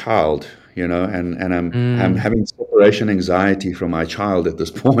a child, and I'm mm, having separation anxiety from my child at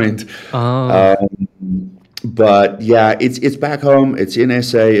this point. oh, Uh, but yeah, it's back home. It's in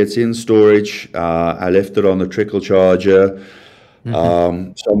SA. It's in storage. I left it on the trickle charger.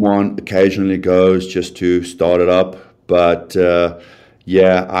 hmm. Someone occasionally goes just to start it up, but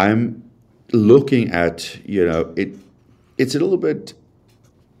yeah, I'm looking at, it's a little bit,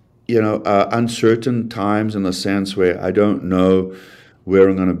 uncertain times in the sense where I don't know where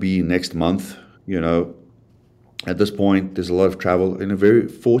I'm going to be next month. At this point, there's a lot of travel, in a very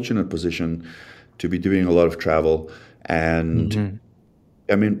fortunate position to be doing a lot of travel. And Hmm.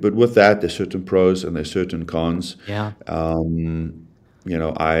 I mean, but with that, there's certain pros and there's certain cons. Yeah. I'm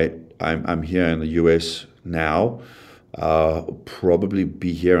here in the US now. Probably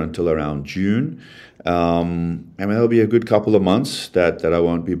be here until around June. I mean, there'll be a good couple of months that I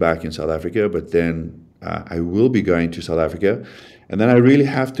won't be back in South Africa, but then I will be going to South Africa. And then I really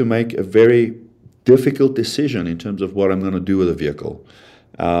have to make a very difficult decision in terms of what I'm going to do with the vehicle.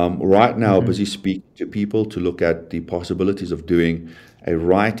 Right now, Hmm. busy speaking to people to look at the possibilities of doing a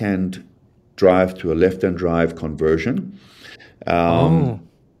right-hand drive to a left-hand drive conversion. Oh,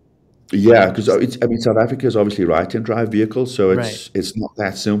 Yeah, because s- I mean, South Africa is obviously right-hand drive vehicle, so right. it's not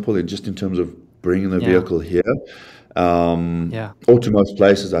that simple. Just in terms of bringing the Yeah. vehicle here, Yeah. or to most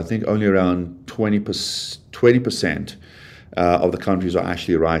places, I think only around 20% of the countries are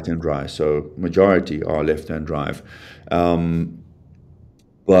actually right-hand drive. So majority are left-hand drive.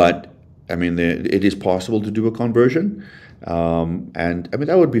 But I mean, it is possible to do a conversion. And I mean,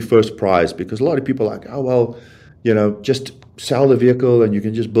 that would be first prize because a lot of people are like, oh, well, just sell the vehicle and you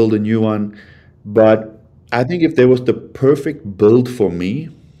can just build a new one. But I think if there was the perfect build for me,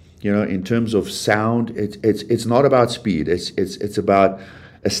 in terms of sound, it's not about speed. It's about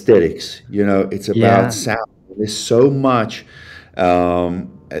aesthetics. It's about Yeah. sound. There's so much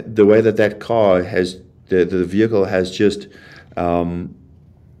the way that car has the vehicle has just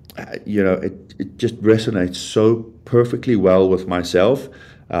it just resonates so perfectly well with myself.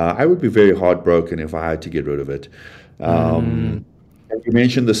 I would be very heartbroken if I had to get rid of it. Mm, And you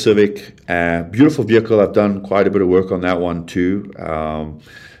mentioned the Civic, beautiful vehicle. I've done quite a bit of work on that one too.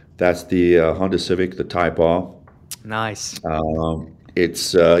 That's the Honda Civic, the Type R. nice.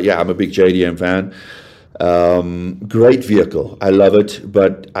 It's yeah, I'm a big JDM fan. Great vehicle. I love it,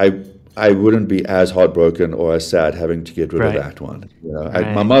 but I wouldn't be as heartbroken or as sad having to get rid of Right. that one. My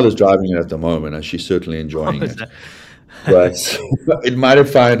Right. mother's driving it at the moment, and she's certainly Oh, enjoying is it. that? But it might have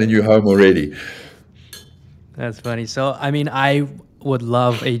found a new home already. That's funny. So, I mean, I would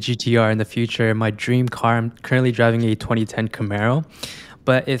love a GTR in the future. My dream car, I'm currently driving a 2010 Camaro.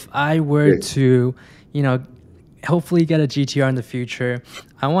 But if I were Yes. to, you know, hopefully get a GTR in the future,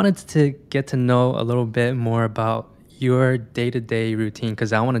 I wanted to get to know a little bit more about your day-to-day routine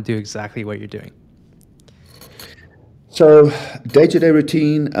because I want to do exactly what you're doing. So day-to-day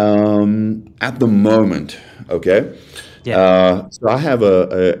routine at the moment, okay. Yeah. So I have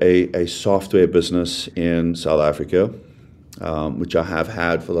a software business in South Africa, which I have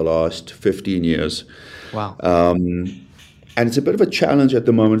had for the last 15 years. Wow. And it's a bit of a challenge at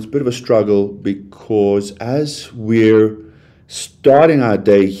the moment. It's a bit of a struggle because as we're starting our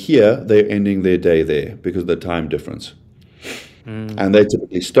day here, they're ending their day there because of the time difference. Mm, And they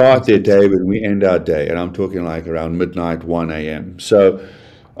typically start makes their sense. day when we end our day. And I'm talking like around midnight, 1 a.m. So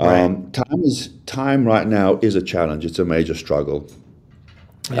Right. time right now is a challenge. It's a major struggle.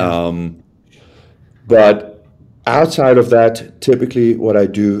 Yeah. But outside of that, typically what I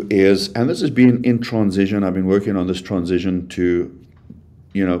do is, and this has been in transition, I've been working on this transition to,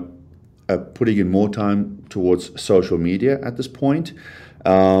 you know, putting in more time towards social media at this point.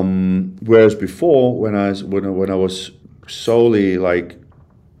 Whereas before, when I was solely like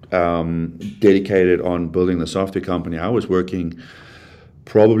dedicated on building the software company, I was working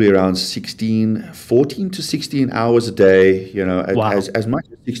probably around 14 to 16 hours a day, Wow. as much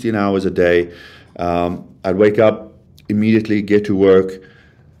as 16 hours a day. I'd wake up immediately, get to work,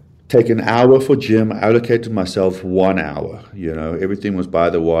 take an hour for gym. I allocated myself 1 hour. Everything was by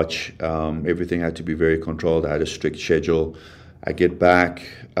the watch. Everything had to be very controlled. I had a strict schedule. I get back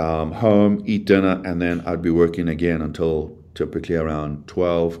home, eat dinner, and then I'd be working again until typically around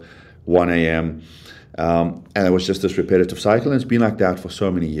 12, 1 a.m. And it was just this repetitive cycle, and it's been like that for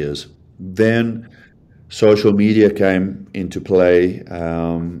so many years. Then social media came into play,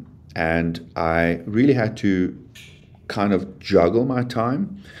 and I really had to kind of juggle my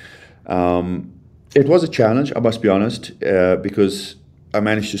time. It was a challenge, I must be honest, because I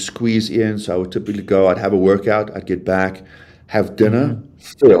managed to squeeze in. So I would typically go, I'd have a workout, I'd get back, have dinner, Hmm.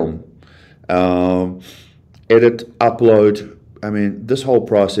 film, um, edit, upload. I mean, this whole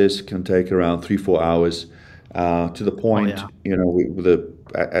process can take around 3, 4 hours. To the Oh, point, yeah. with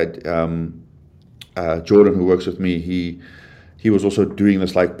Jordan, who works with me, he was also doing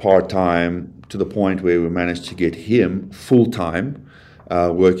this like part time to the point where we managed to get him full time,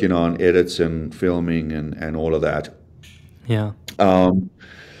 working on edits and filming and all of that. Yeah.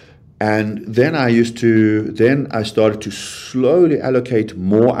 And then I started to slowly allocate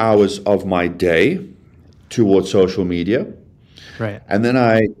more hours of my day towards social media. Right. And then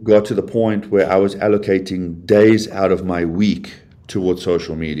I got to the point where I was allocating days out of my week towards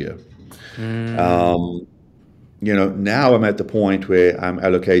social media. Mm, Now I'm at the point where I'm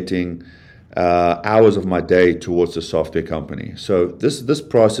allocating hours of my day towards the software company. So this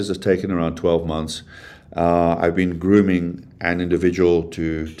process has taken around 12 months. I've been grooming an individual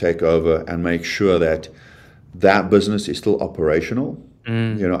to take over and make sure that that business is still operational.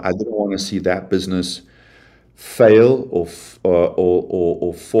 mm, I didn't want to see that business fail or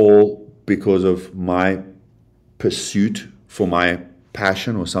fall because of my pursuit for my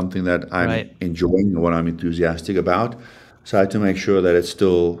passion or something that I'm right. enjoying or what I'm enthusiastic about. So I had to make sure that it's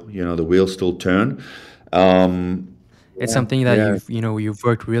still, the wheels still turn. Um, It's yeah, something that yeah, you've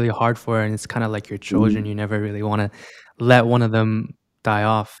worked really hard for, and it's kind of like your children. mhm. You never really want to let one of them die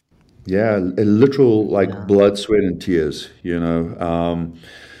off. Yeah, a literal like Yeah. blood, sweat, and tears. Yeah.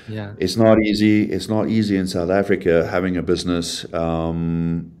 It's not easy. It's not easy in South Africa having a business.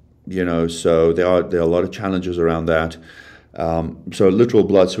 So there are a lot of challenges around that. So literal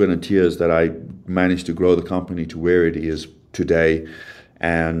blood, sweat, and tears that I managed to grow the company to where it is today.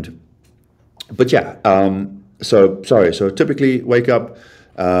 And but yeah, so sorry. So typically wake up,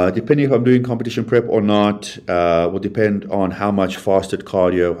 depending if I'm doing competition prep or not, will depend on how much fasted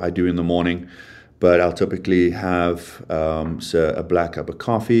cardio I do in the morning. But I'll typically have a black cup of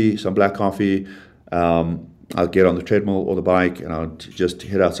coffee, some black coffee. I'll get on the treadmill or the bike and I'll just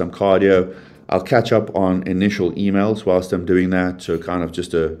hit out some cardio. I'll catch up on initial emails whilst I'm doing that. So kind of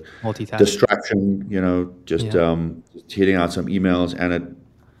just a Multitask. distraction, just Yeah. just hitting out some emails, and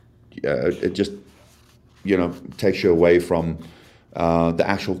it just takes you away from the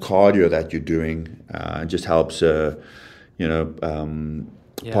actual cardio that you're doing, and just helps you know um,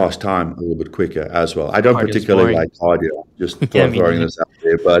 Yeah. pass time a little bit quicker as well. I don't Cardio's particularly boring. like cardio, just Yeah, me throwing neither. this out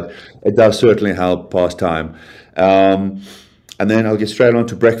there, but it does certainly help pass time. Um, and then I'll get straight on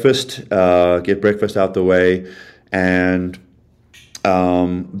to breakfast, get breakfast out the way, and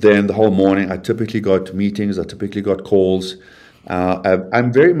then the whole morning, I typically got meetings, I typically got calls.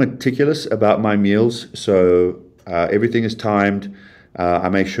 I'm very meticulous about my meals, so everything is timed. I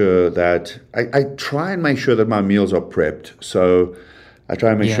make sure that I try and make sure that my meals are prepped. So I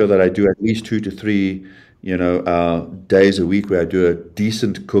try and make sure Yeah. that I do at least 2 to 3, days a week where I do a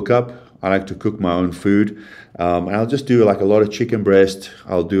decent cook up. I like to cook my own food, and I'll just do like a lot of chicken breast.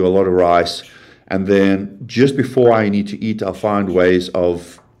 I'll do a lot of rice. And then just before I need to eat, I'll find ways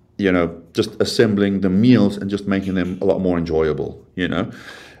of, just assembling the meals and just making them a lot more enjoyable.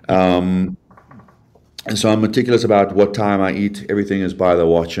 And so I'm meticulous about what time I eat. Everything is by the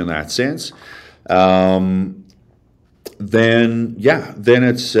watch in that sense. Um, then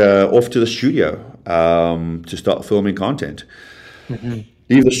it's off to the studio to start filming content. Hmm.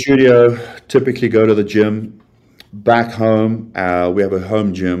 Leave the studio, typically go to the gym. Back home, we have a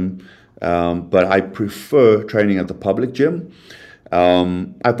home gym, but I prefer training at the public gym.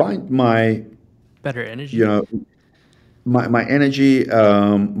 I find Better you energy. know, my energy,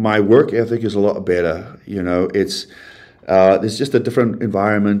 my work ethic is a lot better. It's just a different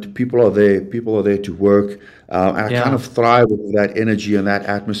environment. People are there. People are there to work, and I kind Yeah. of thrive with that energy and that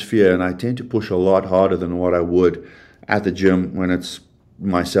atmosphere. And I tend to push a lot harder than what I would at the gym when it's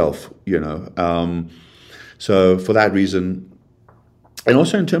myself. So for that reason, and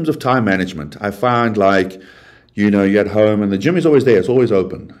also in terms of time management, I find like, you're at home and the gym is always there, it's always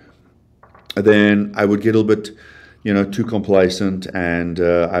open. And then I would get a little bit, too complacent, and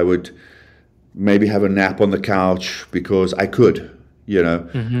I would maybe have a nap on the couch because I could,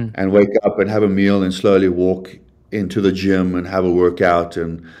 Hmm. and wake up and have a meal and slowly walk into the gym and have a workout.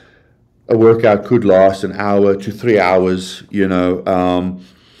 And a workout could last an hour to 3 hours.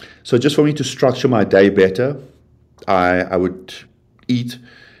 So just for me to structure my day better, I would eat,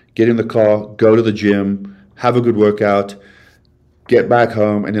 get in the car, go to the gym, have a good workout, get back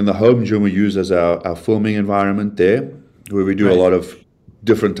home, and in the home gym we use as our filming environment there, where we do a Right. lot of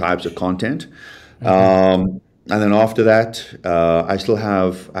different types of content. Hmm. And then after that, I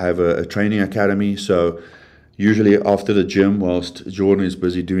have a training academy. So usually after the gym, whilst Jordan is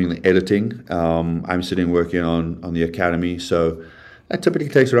busy doing the editing, I'm sitting working on the academy. So that typically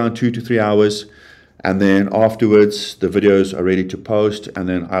takes around 2 to 3 hours. And then afterwards, the videos are ready to post. And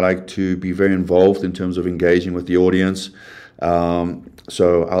then I like to be very involved in terms of engaging with the audience.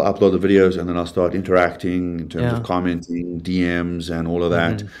 So I'll upload the videos and then I'll start interacting in terms of Yeah. commenting, DMs, and all of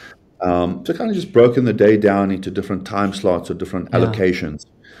that. Hmm. So kind of just broken the day down into different time slots or different Yeah. allocations.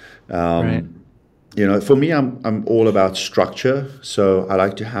 Right. For me, I'm all about structure, so I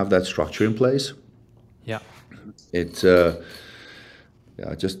like to have that structure in place. Yeah. It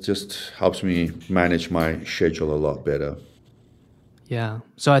yeah, just helps me manage my schedule a lot better. Yeah.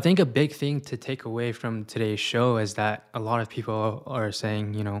 So I think a big thing to take away from today's show is that a lot of people are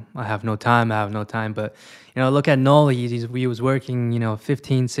saying, I have no time, I have no time. But, look at Noel. He was working,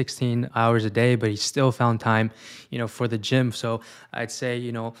 15, 16 hours a day, but he still found time, for the gym. So I'd say,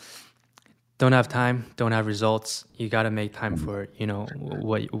 don't have time, don't have results. You got to make time for,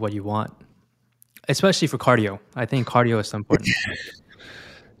 what you want, especially for cardio. I think cardio is so important.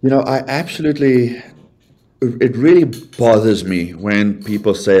 I absolutely, it really bothers me when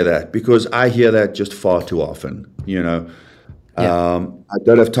people say that because I hear that just far too often. Yeah. I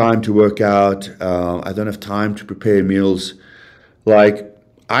don't have time to work out. I don't have time to prepare meals. Like,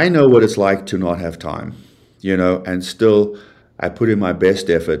 I know what it's like to not have time, and still I put in my best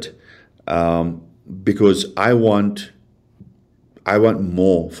effort because I want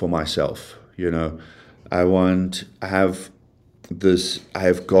more for myself. I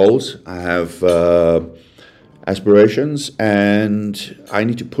have goals, I have aspirations, and I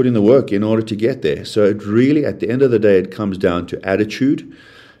need to put in the work in order to get there. So it really, at the end of the day, it comes down to attitude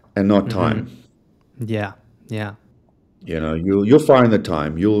and not Hmm. time. Yeah. Yeah. You'll find the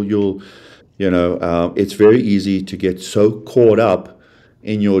time. It's very easy to get so caught up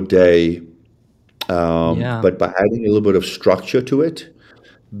in your day, Yeah. but by adding a little bit of structure to it,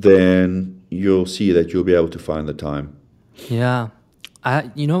 then you'll see that you'll be able to find the time. Yeah.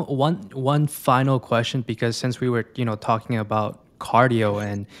 One final question, because since we were, talking about cardio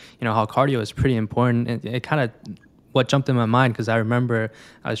and how cardio is pretty important, it kind of what jumped in my mind, because I remember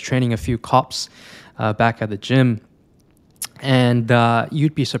I was training a few cops back at the gym, and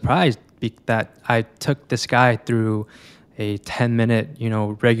you'd be surprised that I took this guy through a 10-minute,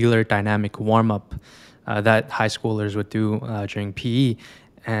 regular dynamic warm up that high schoolers would do during PE,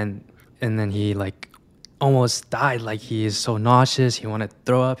 and then he like almost died. Like, he is so nauseous, he wanted to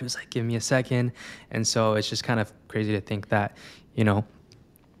throw up. He was like, "Give me a second." And so it's just kind of crazy to think that you know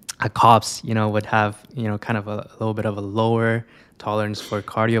a cops would have kind of a little bit of a lower tolerance for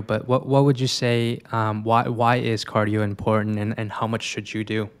cardio. But what would you say, why is cardio important, and how much should you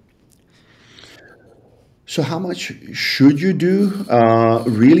do? So how much should you do?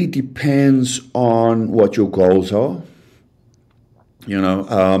 Really depends on what your goals are.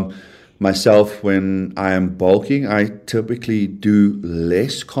 Myself, when I am bulking, I typically do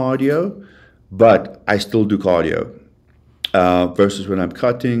less cardio, but I still do cardio. Versus when I'm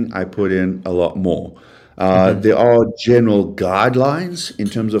cutting, I put in a lot more. Hmm. There are general guidelines in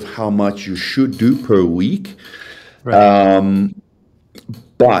terms of how much you should do per week, Right.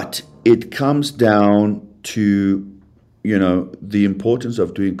 but it comes down to the importance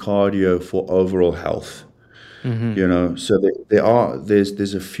of doing cardio for overall health. Hmm. So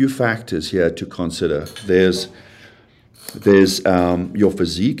there's a few factors here to consider. There's your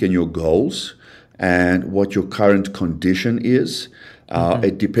physique and your goals, and what your current condition is. Hmm.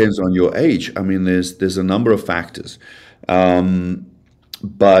 It depends on your age. I mean, there's a number of factors.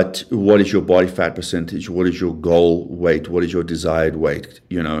 But what is your body fat percentage? What is your goal weight? What is your desired weight?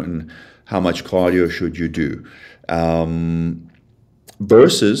 And how much cardio should you do?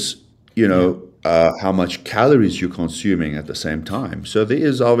 Versus, Yeah. how much calories you're consuming at the same time. So there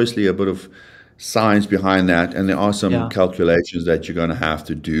is obviously a bit of science behind that, and there are some Yeah. calculations that you're going to have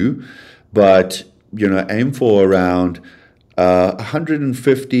to do. But, aim for around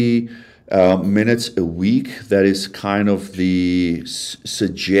 150 minutes a week. That is kind of the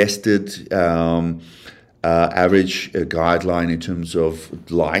suggested average guideline in terms of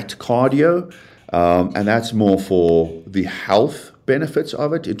light cardio. And that's more for the health benefits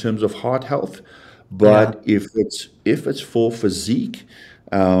of it in terms of heart health. Yeah. But if it's for physique,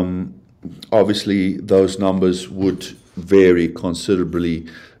 obviously those numbers would vary considerably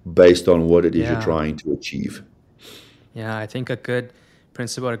based on what it is you're Yeah. trying to achieve. Yeah, I think a good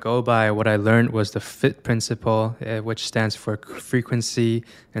principle to go by, what I learned, was the FIT principle, which stands for frequency,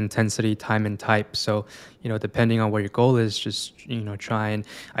 intensity, time, and type. So, depending on what your goal is, just, try and,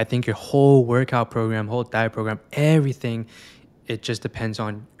 I think your whole workout program, whole diet program, everything, it just depends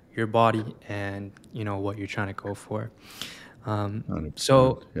on your body and, what you're trying to go for.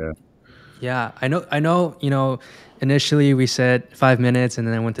 So 100%. Yeah. yeah, I know, initially we said 5 minutes, and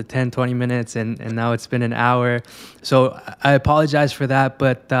then I went to 10, 20 minutes, and now it's been an hour. So I apologize for that,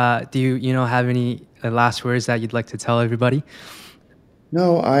 but do you have any last words that you'd like to tell everybody?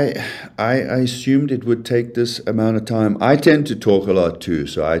 No, I assumed it would take this amount of time. I tend to talk a lot too,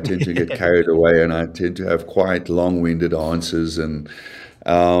 so I tend to get carried away, and I tend to have quite long-winded answers. And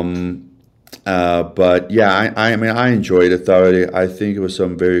But yeah, I mean, I enjoyed it thoroughly. I think it was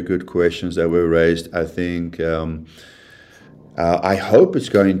some very good questions that were raised. I think I hope it's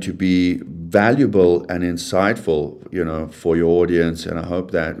going to be valuable and insightful, for your audience, and I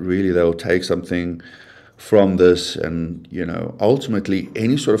hope that really they'll take something from this. And ultimately,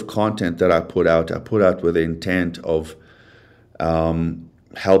 any sort of content that I put out with the intent of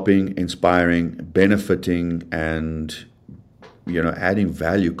helping, inspiring, benefiting, and adding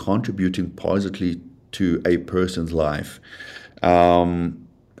value, contributing positively to a person's life. And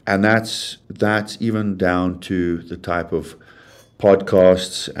that's even down to the type of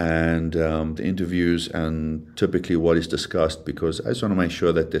podcasts and the interviews and typically what is discussed, because I just want to make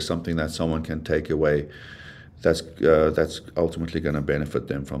sure that there's something that someone can take away that's ultimately going to benefit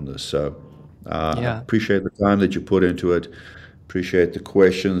them from this. So Yeah. appreciate the time that you put into it. Appreciate the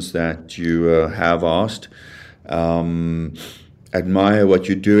questions that you have asked. Admire what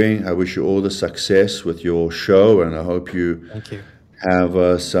you're doing. I wish you all the success with your show, and I hope you Thank you.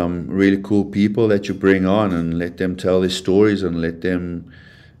 have some really cool people that you bring on and let them tell their stories and let them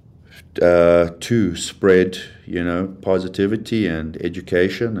to spread, positivity and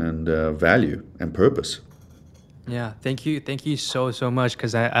education and value and purpose. Yeah. Thank you so much,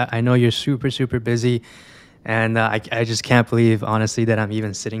 because I know you're super busy, and I just can't believe, honestly, that I'm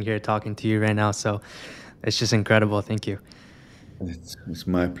even sitting here talking to you right now. So it's just incredible. Thank you. It's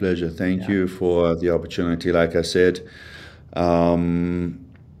my pleasure. Thank Yeah. you for the opportunity. Like I said, um,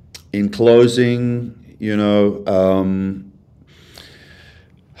 in closing,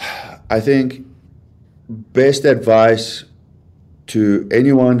 I think best advice to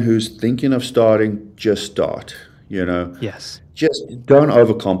anyone who's thinking of starting, just start. Yes. Just don't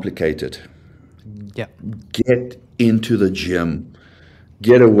overcomplicate it. Yeah. Get into the gym,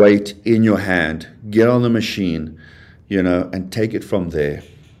 get a weight in your hand, get on the machine, and take it from there.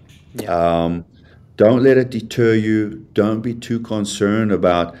 Yeah. Don't let it deter you. Don't be too concerned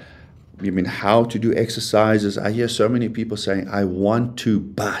about, how to do exercises. I hear so many people saying, I want to,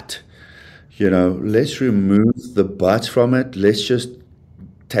 but, let's remove the buts from it. Let's just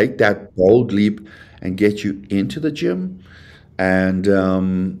take that bold leap and get you into the gym. And,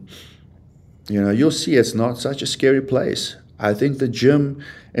 you'll see it's not such a scary place. I think the gym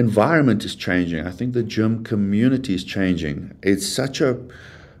environment is changing. I think the gym community is changing. It's such a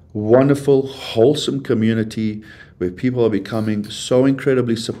wonderful, wholesome community where people are becoming so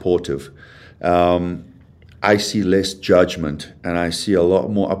incredibly supportive. I see less judgment and I see a lot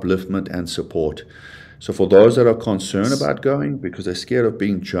more upliftment and support. So for those that are concerned about going because they're scared of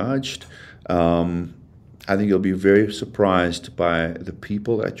being judged, I think you'll be very surprised by the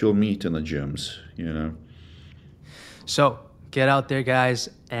people that you'll meet in the gyms. So get out there, guys,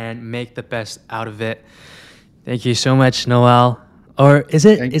 and make the best out of it. Thank you so much, Noel. Or is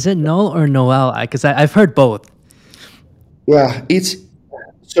it Thank is it Noel or Noel? Because I've heard both. Yeah, it's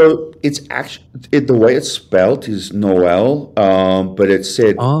actually the way it's spelled is Noel, but it's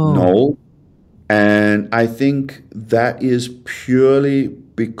said Oh. Noel, and I think that is purely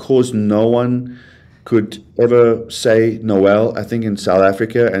because no one could ever say Noel, I think, in South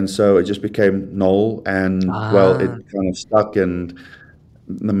Africa, and so it just became Noel, and well, it Ah. kind of stuck, and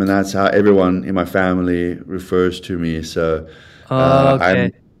I mean that's how everyone in my family refers to me. So Okay.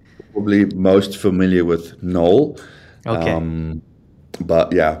 I'm probably most familiar with Noel. Okay.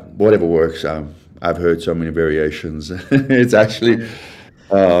 But yeah, whatever works. I've heard so many variations. It's actually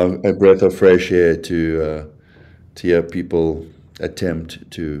And a breath of fresh air to hear people attempt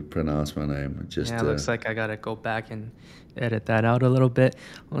to pronounce my name. It yeah, just it looks like I gotta go back and edit that out a little bit.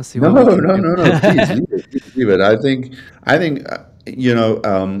 Let's see no, what we no, can no, do. no. Please leave it. Please leave it. I think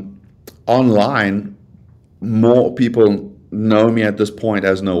online more people know me at this point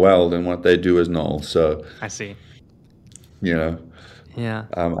as Noel than what they do as Noel. So I see. you know, Yeah.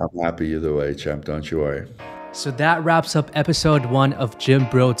 I'm happy either way, champ. Don't you worry. So that wraps up episode 1 of Gym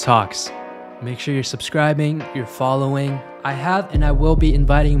Bro Talks. Make sure you're subscribing, you're following. I have and I will be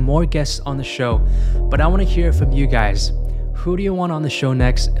inviting more guests on the show, but I want to hear from you guys. Who do you want on the show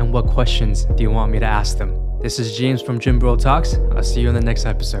next, and what questions do you want me to ask them? This is James from Gym Bro Talks. I'll see you in the next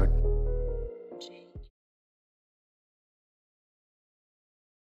episode.